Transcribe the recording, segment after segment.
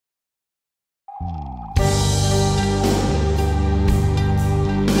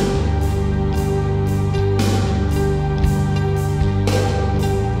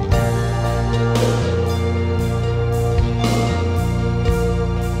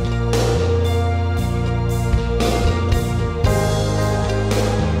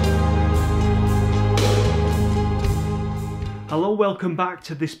welcome back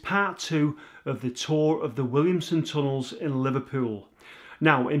to this part 2 of the tour of the Williamson Tunnels in Liverpool.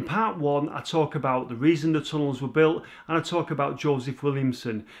 Now, in part 1 I talk about the reason the tunnels were built and I talk about Joseph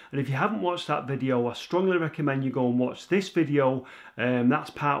Williamson. And if you haven't watched that video, I strongly recommend you go and watch this video. That's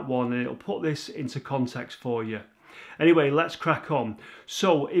part 1 and it'll put this into context for you. Anyway, let's crack on.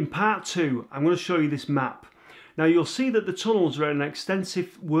 So in part 2 I'm going to show you this map. Now you'll see that the tunnels are an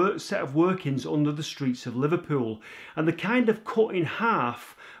extensive set of workings under the streets of Liverpool, and they're kind of cut in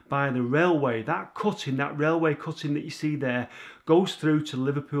half by the railway. That railway cutting that you see there goes through to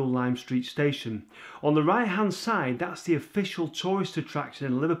Liverpool Lime Street Station. On the right hand side, that's the official tourist attraction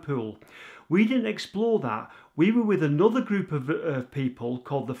in Liverpool. We didn't explore that. We were with another group of people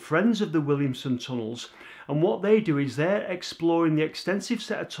called the Friends of the Williamson Tunnels, and what they do is they're exploring the extensive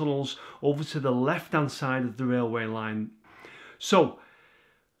set of tunnels over to the left hand side of the railway line. So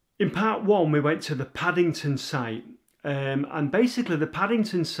in part 1 we went to the Paddington site, and basically the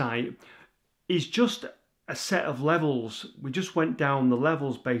Paddington site is just a set of levels. We just went down the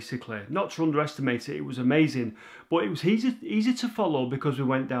levels basically. Not to underestimate it, it was amazing, but it was easy to follow because we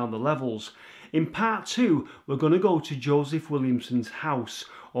went down the levels. In part 2 we're going to go to Joseph Williamson's house,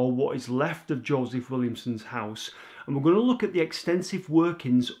 or what is left of Joseph Williamson's house, and we're going to look at the extensive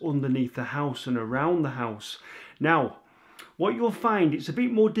workings underneath the house and around the house. Now what you'll find, it's a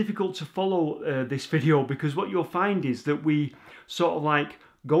bit more difficult to follow this video, because what you'll find is that we sort of like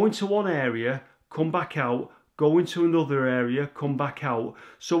go into one area, come back out, go into another area, come back out.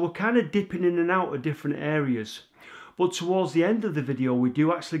 So we're kind of dipping in and out of different areas. But towards the end of the video we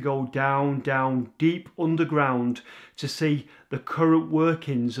do actually go down deep underground to see the current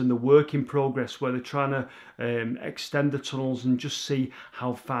workings and the work in progress, where they're trying to extend the tunnels and just see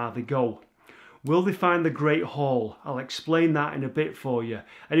how far they go. Will they find the Great Hall? I'll explain that in a bit for you.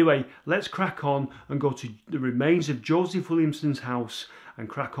 Anyway, let's crack on and go to the remains of Joseph Williamson's house and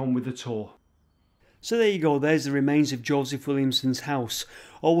crack on with the tour. So there you go, there's the remains of Joseph Williamson's house.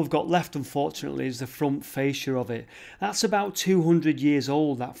 All we've got left, unfortunately, is the front fascia of it. That's about 200 years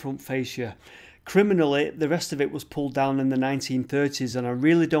old, that front fascia. Criminally, the rest of it was pulled down in the 1930s, and I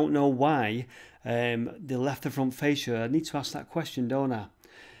really don't know why they left the front fascia. I need to ask that question, don't I?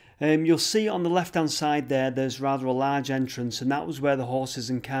 You'll see on the left hand side there's rather a large entrance, and that was where the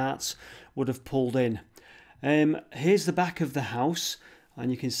horses and carts would have pulled in. Here's the back of the house, and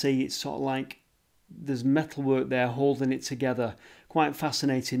you can see it's sort of like there's metalwork there holding it together. Quite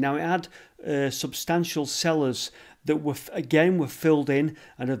fascinating. Now it had substantial cellars that were filled in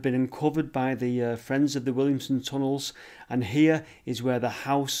and have been uncovered by the Friends of the Williamson Tunnels, and here is where the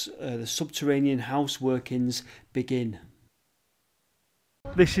house, the subterranean house workings begin.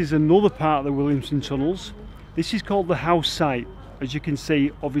 This is another part of the Williamson Tunnels. This is called the house site. As you can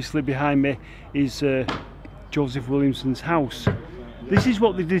see, obviously behind me is Joseph Williamson's house. This is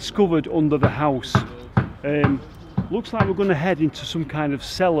what they discovered under the house. Looks like we're going to head into some kind of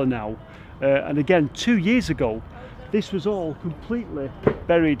cellar now. And again, 2 years ago, this was all completely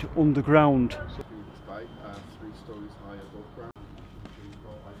buried underground.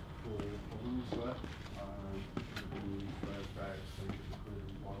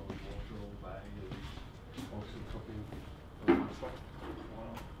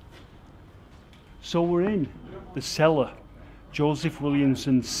 So we're in the cellar, Joseph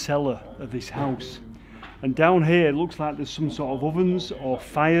Williamson's cellar of this house. And down here it looks like there's some sort of ovens or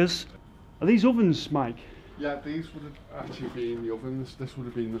fires. Are these ovens, Mike? Yeah, these would have actually been the ovens. This would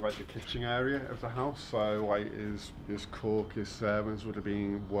have been like the kitchen area of the house. So like his cook, his servants would have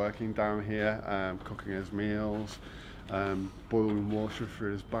been working down here, cooking his meals, boiling water for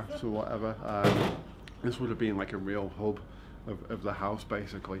his baths or whatever. This would have been like a real hub of the house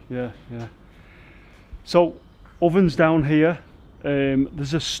basically. Yeah, yeah. So ovens down here.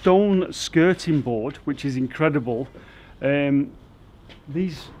 There's a stone skirting board which is incredible.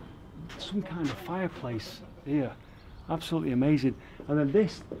 These some kind of fireplace here, absolutely amazing. And then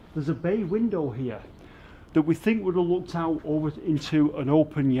there's a bay window here that we think would have looked out over into an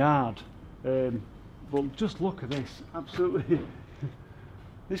open yard. But just look at this, absolutely.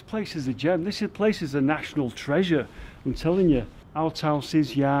 This place is a gem. This place is a national treasure, I'm telling you.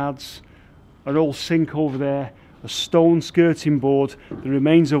 Outhouses, yards, an old sink over there, a stone skirting board, the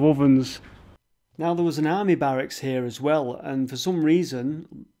remains of ovens. Now there was an army barracks here as well, and for some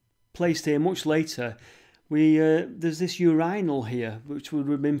reason, placed here much later, there's this urinal here, which would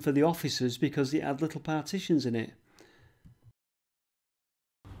have been for the officers because it had little partitions in it.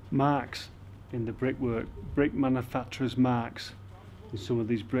 Marks in the brickwork, brick manufacturers' marks in some of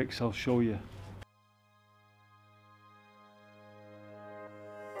these bricks I'll show you.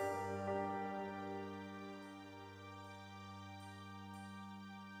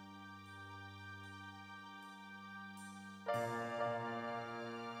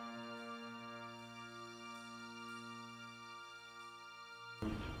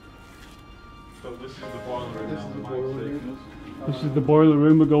 So this is the boiler room. This is the boiler room. This is the boiler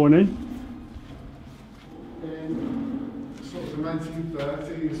room we're going in. In sort of the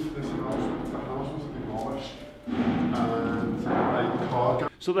 1930s, the house was demolished and a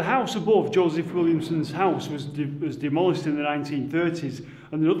car. So the house above, Joseph Williamson's house, was demolished in the 1930s.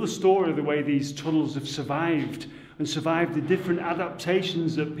 And another story of the way these tunnels have survived and survived the different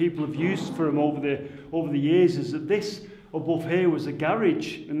adaptations that people have used for them over the years is that this above here was a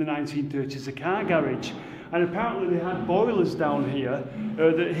garage in the 1930s, a car garage. And apparently they had boilers down here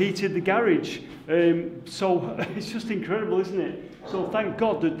that heated the garage. So it's just incredible, isn't it? So thank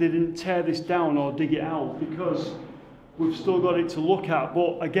God that they didn't tear this down or dig it out, because we've still got it to look at.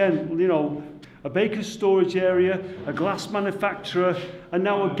 But again, you know, a baker's storage area, a glass manufacturer, and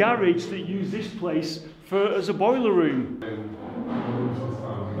now a garage that used this place as a boiler room.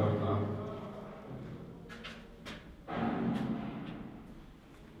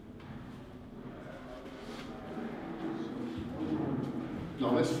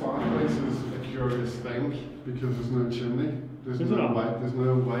 Now this fireplace is a curious thing because there's no chimney. There's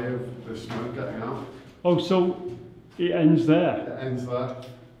no way of the smoke getting out. Oh, so it ends there? It ends there.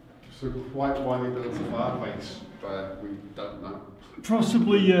 So quite why they built a fireplace, but we don't know.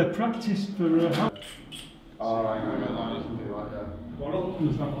 Possibly practice for house. Oh, I know, you can do that, yeah. Well, I don't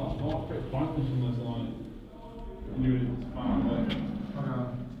understand that part. It's pointless unless like knew it was far away.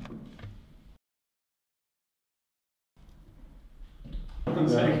 I can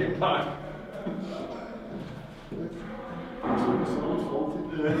take it back.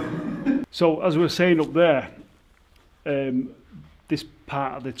 So as we were saying up there, this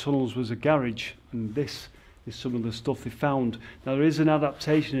part of the tunnels was a garage, and this is some of the stuff they found. Now there is an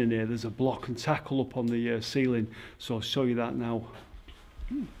adaptation in here. There's a block and tackle up on the ceiling, so I'll show you that now.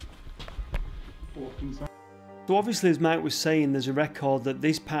 So obviously, as Mike was saying, there's a record that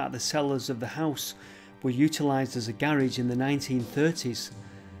this part of the cellars of the house were utilised as a garage in the 1930s.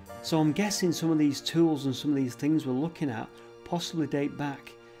 So I'm guessing some of these tools and some of these things we're looking at possibly date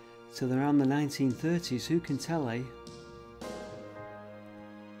back to around the 1930s. Who can tell, eh?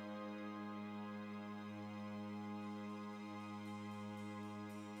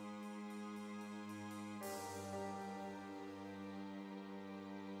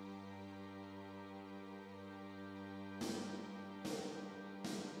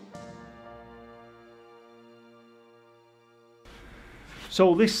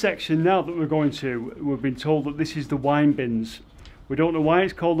 So this section now that we're going to, we've been told that this is the wine bins. We don't know why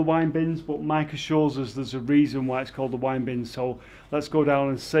it's called the wine bins, but Mike assures us there's a reason why it's called the wine bins. So let's go down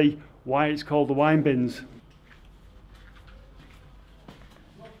and see why it's called the wine bins.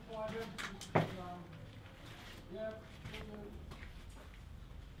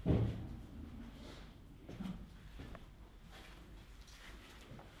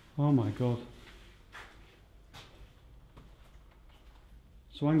 Oh my God.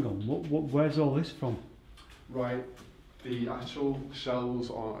 So hang on, where's all this from? Right, the actual shells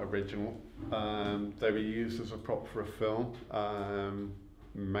are original. They were used as a prop for a film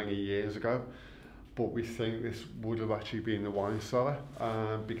many years ago, but we think this would have actually been the wine cellar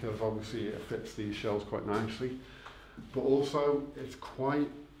because obviously it fits these shells quite nicely. But also it's quite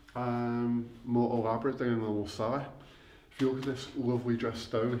more elaborate than a normal cellar. If you look at this lovely dressed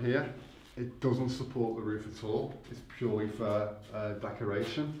stone here, it doesn't support the roof at all. It's purely for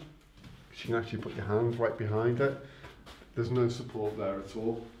decoration. You can actually put your hands right behind it. There's no support there at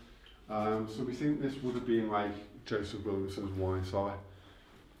all. So we think this would have been like Joseph Williamson's wine cellar,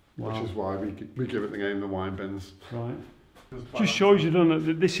 which is why we give it the name the wine bins. Right. Just shows you, doesn't it,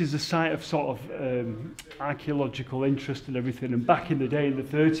 that this is a site of sort of archaeological interest and everything. And back in the day, in the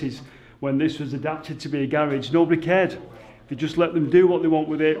 30s, when this was adapted to be a garage, nobody cared. They just let them do what they want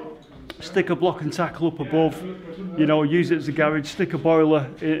with it. Stick a block and tackle up above, you know, use it as a garage, stick a boiler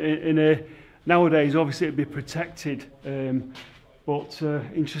in here. Nowadays, obviously, it'd be protected, but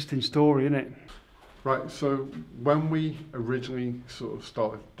interesting story, isn't it? Right, so when we originally sort of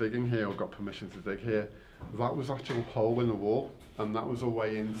started digging here, or got permission to dig here, that was actually a hole in the wall, and that was a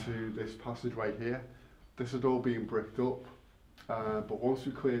way into this passageway here. This had all been bricked up, but once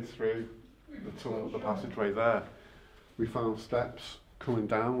we cleared through the tunnel, the passageway there, we found steps coming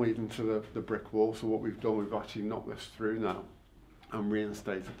down leading to the brick wall. So what we've done, we've actually knocked this through now and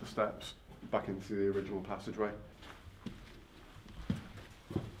reinstated the steps back into the original passageway.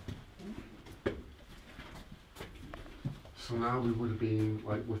 So now we would have been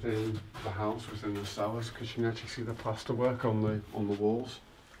like within the house, within the cellars, because you can actually see the plasterwork on the walls.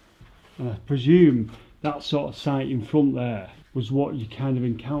 And I presume that sort of site in front there was what you kind of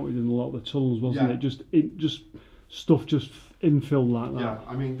encountered in a lot of the tunnels, wasn't it? Just stuff just infill like that? Yeah,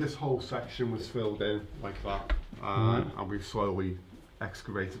 I mean this whole section was filled in like that, Right. and we've slowly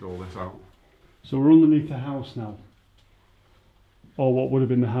excavated all this out. So we're underneath the house now, or what would have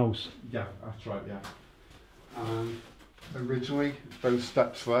been the house. Yeah, that's right, yeah. Originally, those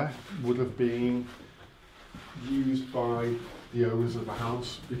steps there would have been used by the owners of the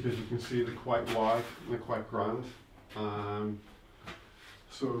house because you can see they're quite wide and they're quite grand.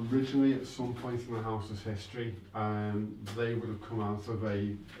 So originally, at some point in the house's history, they would have come out of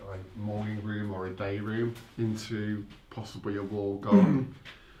a morning room or a day room into possibly a wall garden.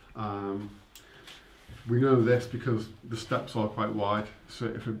 We know this because the steps are quite wide, so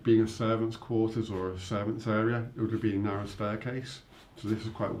if it being a servant's quarters or a servant's area, it would have been a narrow staircase. So this is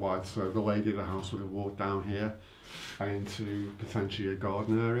quite wide, so the lady of the house would have walked down here and into potentially a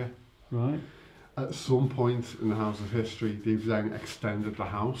garden area. Right. At some point in the house's history, they've then extended the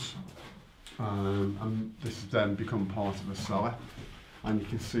house, and this has then become part of a cellar. And you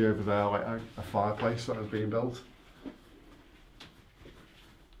can see over there like a fireplace that has been built.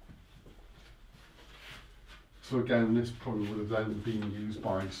 So again, this probably would have then been used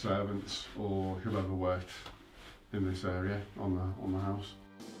by servants or whoever worked in this area on the house.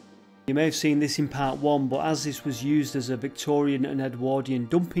 You may have seen this in part 1, but as this was used as a Victorian and Edwardian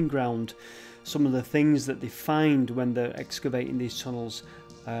dumping ground, some of the things that they find when they're excavating these tunnels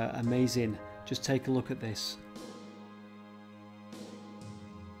are amazing. Just take a look at this.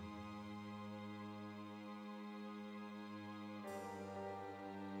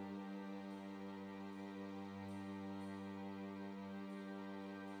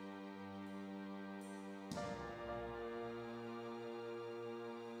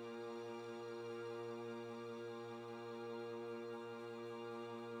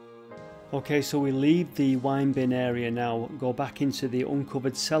 Okay, so we leave the wine bin area now, go back into the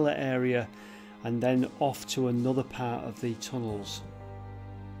uncovered cellar area and then off to another part of the tunnels.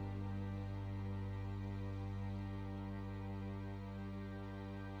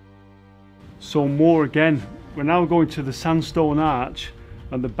 So more again, we're now going to the sandstone arch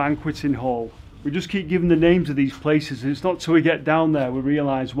and the banqueting hall. We just keep giving the names of these places, and it's not till we get down there we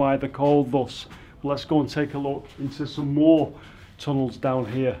realise why they're called thus. But let's go and take a look into some more tunnels down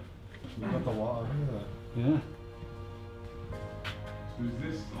here. We've got the water, isn't it? Yeah. So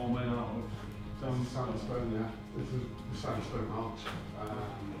is this all made out of Sandstone, yeah. This is the sandstone arch.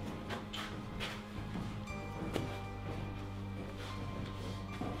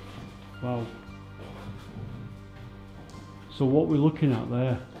 Wow. So what we're looking at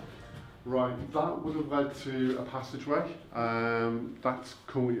there? Right, that would have led to a passageway. That's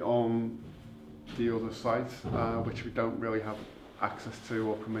currently on the other site, which we don't really have access to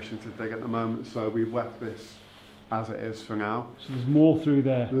or permission to dig at the moment, so we've left this as it is for now. So there's more through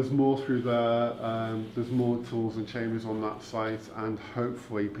there? There's more through there, there's more tunnels and chambers on that site, and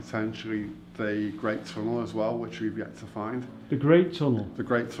hopefully potentially the Great Tunnel as well, which we've yet to find. The Great Tunnel? The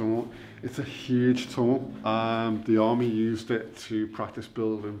Great Tunnel. It's a huge tunnel. The army used it to practice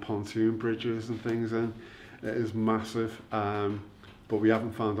building pontoon bridges and things in. It is massive, but we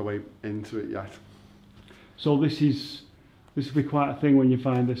haven't found a way into it yet. So this will be quite a thing when you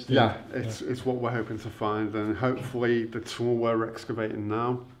find this thing. Yeah, it's what we're hoping to find, and hopefully the tunnel we're excavating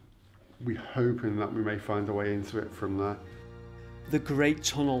now, we're hoping that we may find a way into it from there. The Great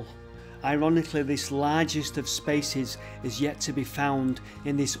Tunnel. Ironically, this largest of spaces is yet to be found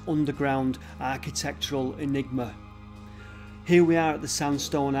in this underground architectural enigma. Here we are at the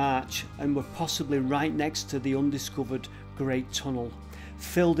Sandstone Arch, and we're possibly right next to the undiscovered Great Tunnel,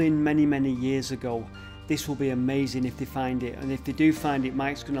 filled in many, many years ago. This will be amazing if they find it, and if they do find it,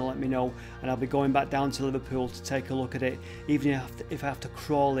 Mike's going to let me know, and I'll be going back down to Liverpool to take a look at it, even if I have to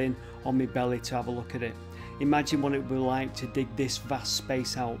crawl in on my belly to have a look at it. Imagine what it would be like to dig this vast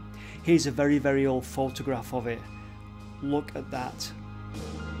space out. Here's a very, very old photograph of it. Look at that.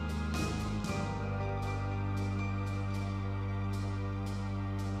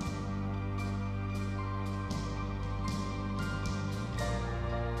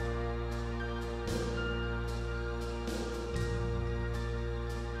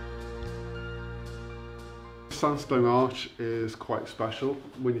 Sandstone Arch is quite special.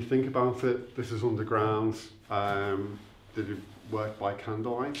 When you think about it, this is underground, they do work by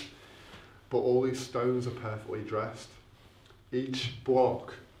candlelight, but all these stones are perfectly dressed. Each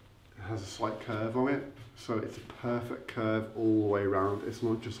block has a slight curve on it, so it's a perfect curve all the way around. It's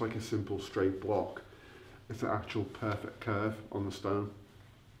not just like a simple straight block, it's an actual perfect curve on the stone.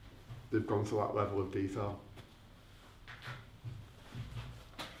 They've gone to that level of detail.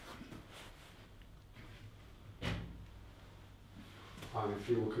 And if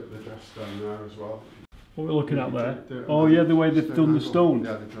you look at the dress down there as well, What we're looking at there? Oh yeah, the way they've done the stone.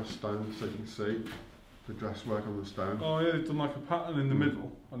 Yeah, the dressed stone, so you can see the dresswork on the stone. Oh yeah, they've done like a pattern in the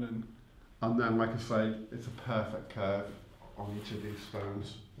middle, and then, like I say, it's a perfect curve on each of these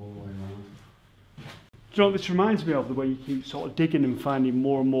stones all the way around. Do you know what this reminds me of? The way you keep sort of digging and finding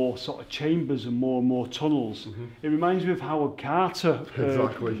more and more sort of chambers and more tunnels. It reminds me of Howard Carter,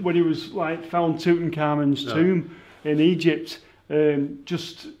 exactly. When he was like found Tutankhamun's tomb in Egypt,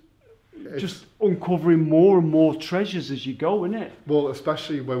 just uncovering more and more treasures as you go, isn't it? Well,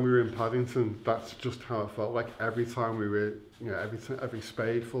 especially when we were in Paddington, that's just how it felt. Like every time we were, every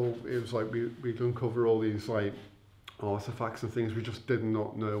spadeful, it was like we'd uncover all these like artifacts and things we just did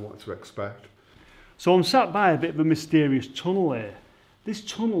not know what to expect. So I'm sat by a bit of a mysterious tunnel here. This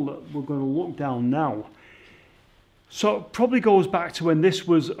tunnel that we're going to look down now, so it probably goes back to when this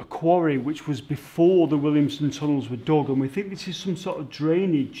was a quarry, which was before the Williamson Tunnels were dug, and we think this is some sort of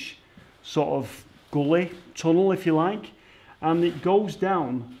drainage, sort of gully, tunnel if you like, and it goes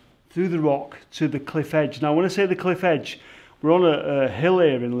down through the rock to the cliff edge. Now when I say the cliff edge, we're on a hill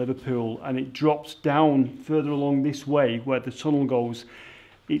here in Liverpool, and it drops down further along this way where the tunnel goes.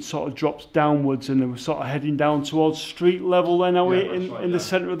 It sort of drops downwards, and then we're sort of heading down towards street level then, are we, in the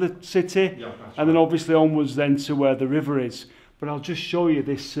centre of the city? Yeah, and then obviously onwards then to where the river is. But I'll just show you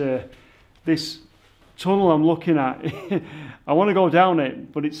this this tunnel I'm looking at. I want to go down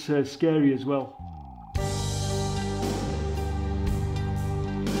it, but it's scary as well.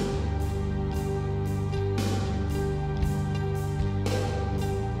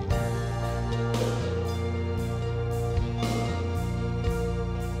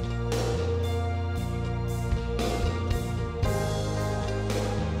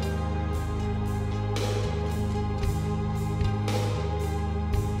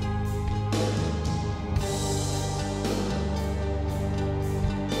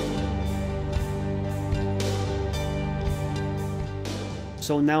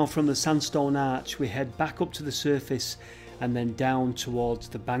 So now from the sandstone arch we head back up to the surface and then down towards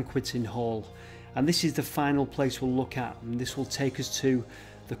the banqueting hall, and this is the final place we'll look at, and this will take us to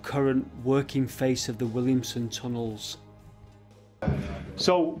the current working face of the Williamson Tunnels.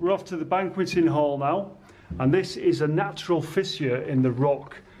 So we're off to the banqueting hall now, and this is a natural fissure in the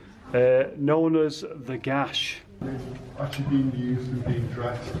rock known as the gash. It's actually being used and being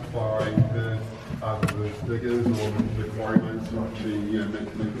dressed by the diggers or the quarrymen to actually make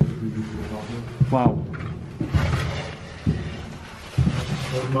it. Wow.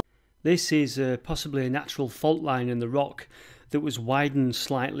 This is possibly a natural fault line in the rock that was widened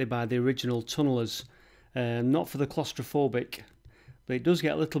slightly by the original tunnellers. Not for the claustrophobic, but it does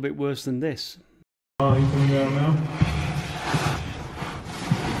get a little bit worse than this. Oh, he's coming down now.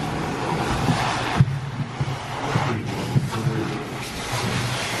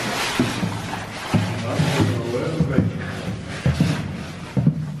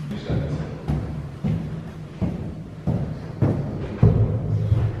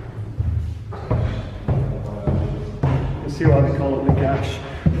 See why they call it the gash.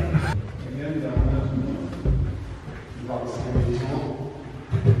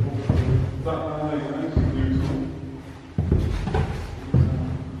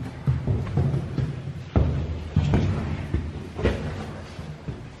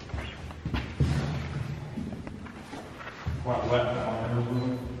 Quite wet.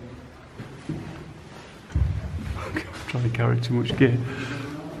 I'm trying to carry too much gear.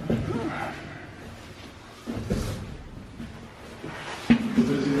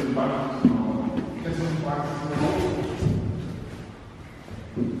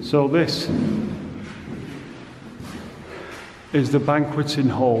 So this is the banqueting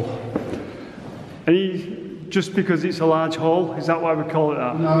hall. Just because it's a large hall, is that why we call it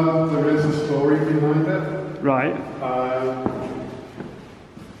that? No, there is a story behind it. Right.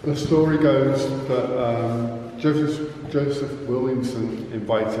 The story goes that Joseph Williamson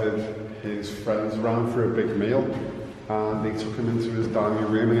invited his friends around for a big meal, and they took him into his dining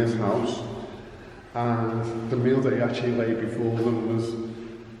room in his house, and the meal that he actually laid before them was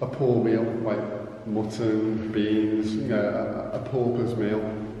a poor meal, like mutton, beans, a pauper's meal.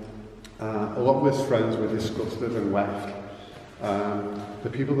 A lot of his friends were disgusted and left. The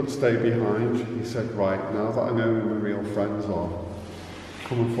people that stayed behind, he said, right, now that I know who my real friends are,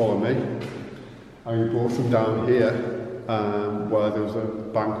 come and follow me. And he brought them down here, where there was a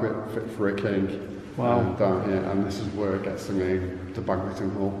banquet fit for a king. Wow. Down here, and this is where it gets the name, the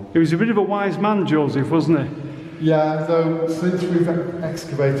banqueting hall. He was a bit of a wise man, Joseph, wasn't he? Yeah, though since we've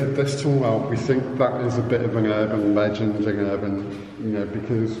excavated this tunnel out, we think that is a bit of an urban legend,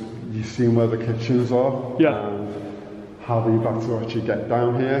 because you've seen where the kitchens are. Yeah. And how we've had to actually get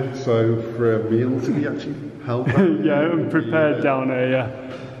down here. So for a meal to be actually held down here. Yeah, and prepared down here, yeah.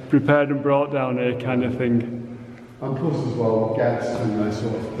 Prepared and brought down here kind of thing. And plus as well, guests and the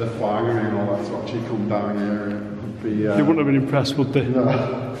sort of the firing and all that to actually come down here and be... They wouldn't have been impressed, would they?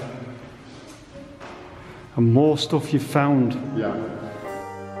 No. And more stuff you found. Yeah.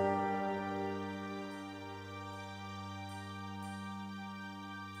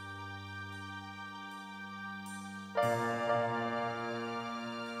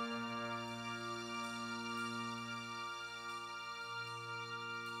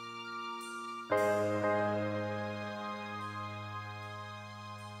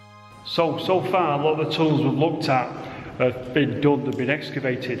 So far, a lot of the tunnels we've looked at have been done, they've been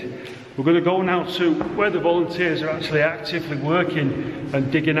excavated. We're going to go now to where the volunteers are actually actively working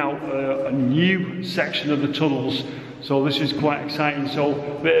and digging out a new section of the tunnels. So this is quite exciting. So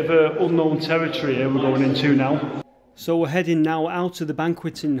a bit of unknown territory here we're going into now. So we're heading now out of the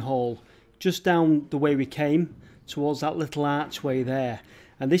banqueting hall, just down the way we came, towards that little archway there.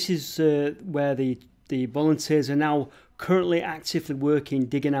 And this is where the volunteers are now currently actively working,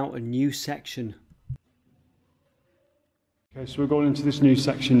 digging out a new section. Okay, so we're going into this new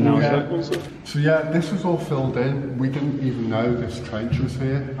section now. Yeah. So yeah, this was all filled in. We didn't even know this trench was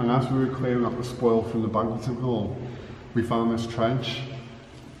here. And as we were clearing up the spoil from the banqueting hall, we found this trench.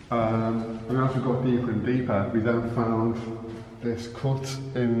 And as we got deeper and deeper, we then found this cut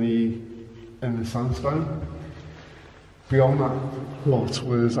in the sandstone. Beyond that plot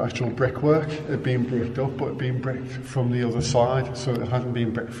was actual brickwork. It had been bricked up, but it had been bricked from the other side. So it hadn't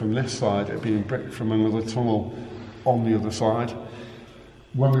been bricked from this side, it had been bricked from another tunnel on the other side.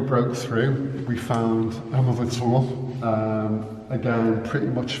 When we broke through, we found another tunnel, again pretty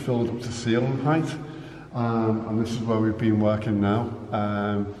much filled up to ceiling height. And this is where we've been working now.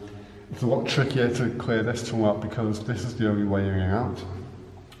 It's a lot trickier to clear this tunnel out because this is the only way in and out.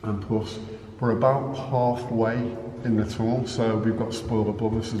 And plus, we're about halfway in the tunnel, so we've got spoil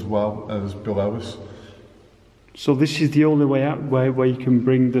above us as well as below us. So this is the only way out where you can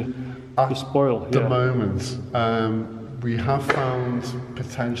bring the spoil? At the moment, we have found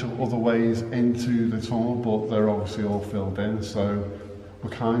potential other ways into the tunnel, but they're obviously all filled in, so we're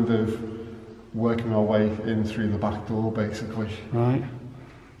kind of working our way in through the back door, basically. Right.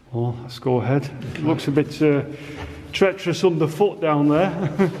 Well, let's go ahead. It looks a bit treacherous underfoot down there.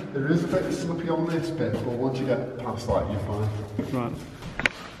 There is a bit slippy on this bit, but once you get past that, you're fine. Right.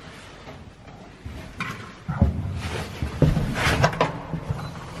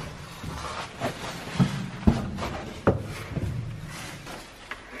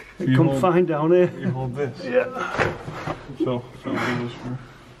 You come fine down here. You hold this. Yeah. So this for.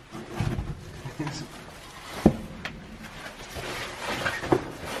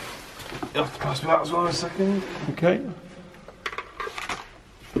 You have to pass me that as well in a second. Okay.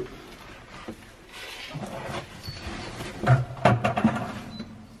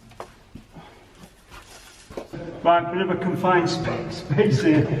 Right, bit of a confined space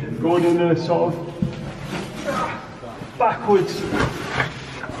here, going in a sort of backwards.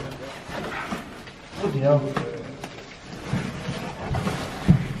 Bloody hell.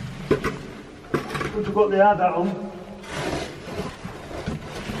 Would you got the ad out on?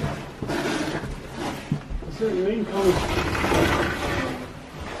 I see what you mean, Colin.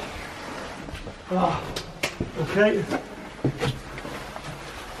 Ah, okay.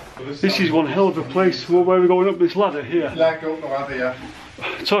 This is one hell of a place. Where are we going up this ladder here? Yeah, go up the ladder, yeah.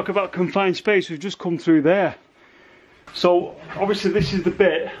 Talk about confined space, we've just come through there. So obviously this is the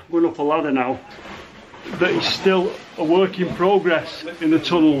bit, going up a ladder now, that is still a work in progress in the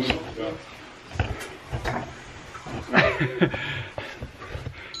tunnels.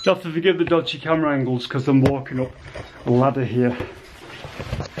 You have to forgive the dodgy camera angles because I'm walking up a ladder here.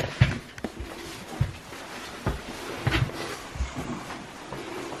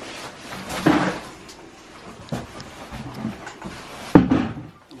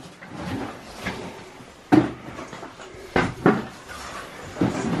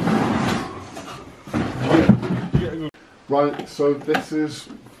 Right, so this is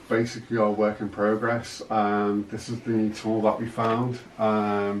basically our work in progress. This is the tunnel that we found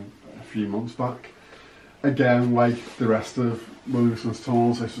a few months back. Again, like the rest of Williamson's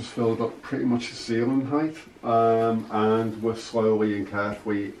tunnels, this was filled up pretty much to ceiling height, and we're slowly and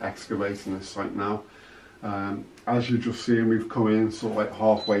carefully excavating this site now. As you've just seen, we've come in sort of like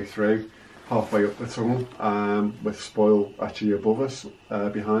halfway up the tunnel, with spoil actually above us,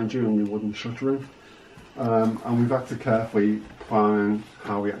 behind you, and we wooden shuttering. And we've had to carefully plan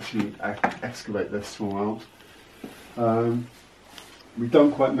how we actually excavate this tunnel out. We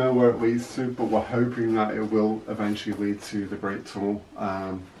don't quite know where it leads to, but we're hoping that it will eventually lead to the Great Tunnel,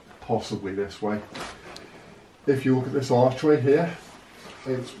 possibly this way. If you look at this archway here,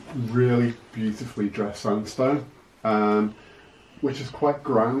 it's really beautifully dressed sandstone, which is quite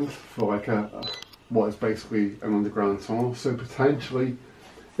grand for like what is basically an underground tunnel. So potentially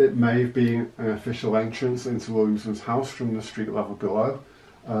it may have been an official entrance into Williamson's house from the street level below.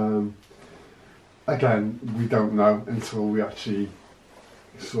 Again, we don't know until we actually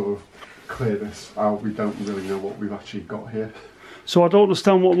sort of clear this out. We don't really know what we've actually got here. So I don't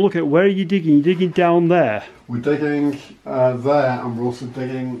understand what I'm looking at. Where are you digging? You're digging down there? We're digging there, and we're also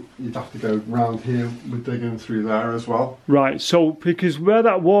digging, you'd have to go round here, we're digging through there as well. Right, so because where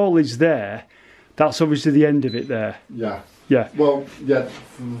that wall is there, that's obviously the end of it there. Yeah. Yeah. Well, yeah,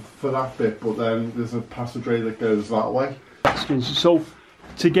 for that bit, but then there's a passageway that goes that way. So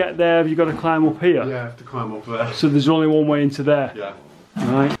to get there, you've got to climb up here? Yeah, you have to climb up there. So there's only one way into there? Yeah.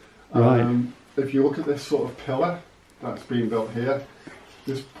 Right, right. If you look at this sort of pillar that's been built here,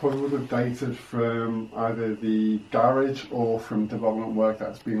 this probably would have dated from either the garage or from development work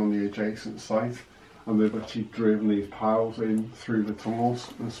that's been on the adjacent site, and they've actually driven these piles in through the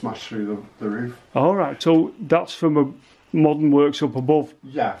tunnels and smashed through the roof. All right, so that's from a modern works up above?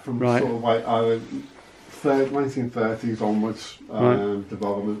 Yeah, from right. Sort of like either 1930s onwards right.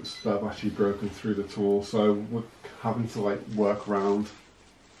 developments that have actually broken through the tunnel, so we're having to like work around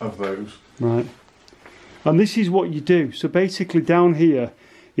of those. Right. And this is what you do. So basically down here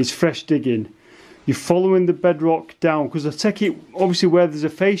is fresh digging. You're following the bedrock down, because I take it obviously where there's a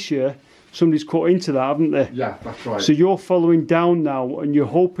fascia, somebody's cut into that, haven't they? Yeah, that's right. So you're following down now, and you're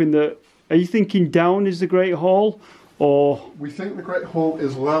hoping that, are you thinking down is the Great Hall, or? We think the Great Hall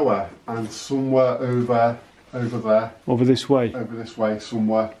is lower and somewhere over there. Over this way? Over this way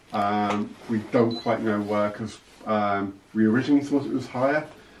somewhere. We don't quite know where, because we originally thought it was higher,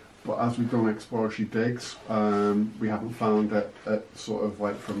 but as we've done exploratory digs, we haven't found it at sort of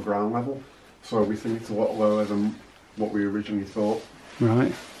like from ground level. So we think it's a lot lower than what we originally thought.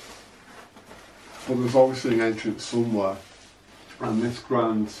 Right. But there's obviously an entrance somewhere, and this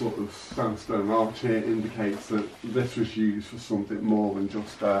grand sort of sandstone arch here indicates that this was used for something more than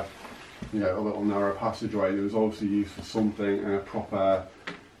just a little narrow passageway. It was obviously used for something, and a proper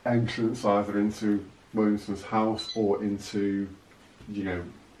entrance either into Williamson's house or into,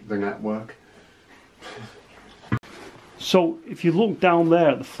 the network. So if you look down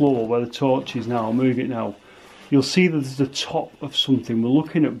there at the floor where the torch is now, I'll move it now, you'll see that there's the top of something. We're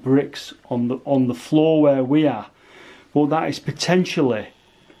looking at bricks on the floor where we are, but that is potentially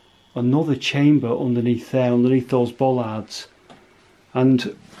another chamber underneath there, underneath those bollards.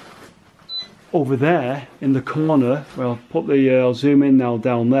 And over there in the corner, well, I'll zoom in now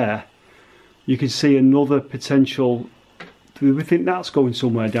down there, you can see another potential. Do we think that's going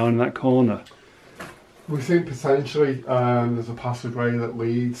somewhere down in that corner? We think potentially there's a passageway that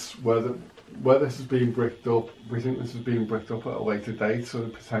leads where this is being bricked up. We think this is being bricked up at a later date, so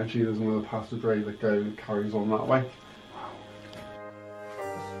potentially there's another passageway that carries on that way.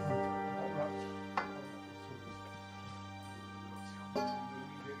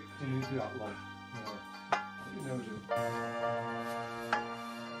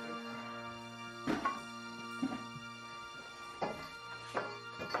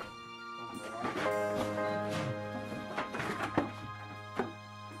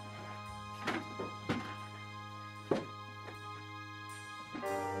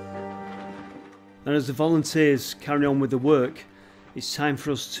 And as the volunteers carry on with the work, it's time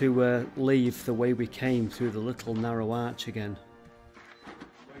for us to leave the way we came through the little narrow arch again.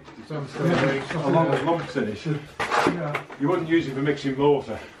 Long finish. Yeah. You wouldn't use it for mixing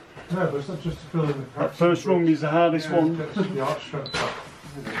mortar. No, but it's not just to fill in the cracks. That first rung is the hardest one. The arch strength.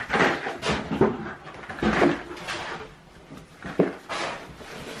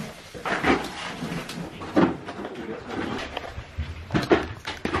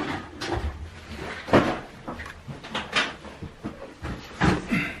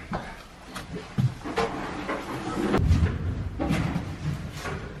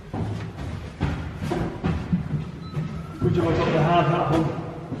 Good job I got the hard hat on.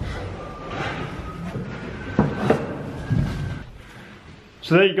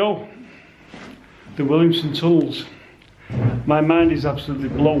 So there you go, the Williamson Tunnels. My mind is absolutely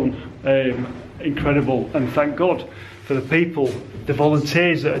blown, incredible, and thank God for the people, the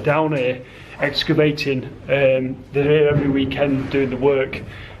volunteers that are down here excavating. They're here every weekend doing the work.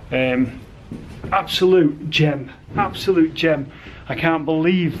 Absolute gem, absolute gem. I can't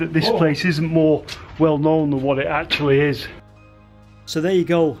believe that this place isn't more well known than what it actually is. So there you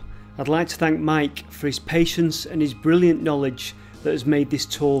go. I'd like to thank Mike for his patience and his brilliant knowledge that has made this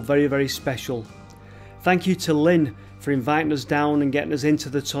tour very, very special. Thank you to Lynn for inviting us down and getting us into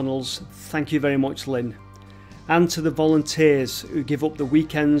the tunnels. Thank you very much, Lynn. And to the volunteers who give up the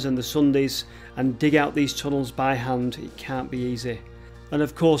weekends and the Sundays and dig out these tunnels by hand. It can't be easy. And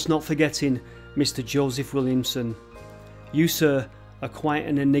of course, not forgetting Mr. Joseph Williamson. You, sir, are quite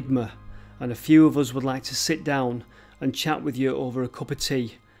an enigma, and a few of us would like to sit down and chat with you over a cup of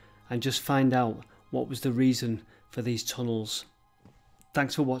tea and just find out what was the reason for these tunnels.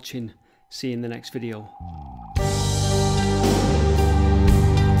 Thanks for watching. See you in the next video.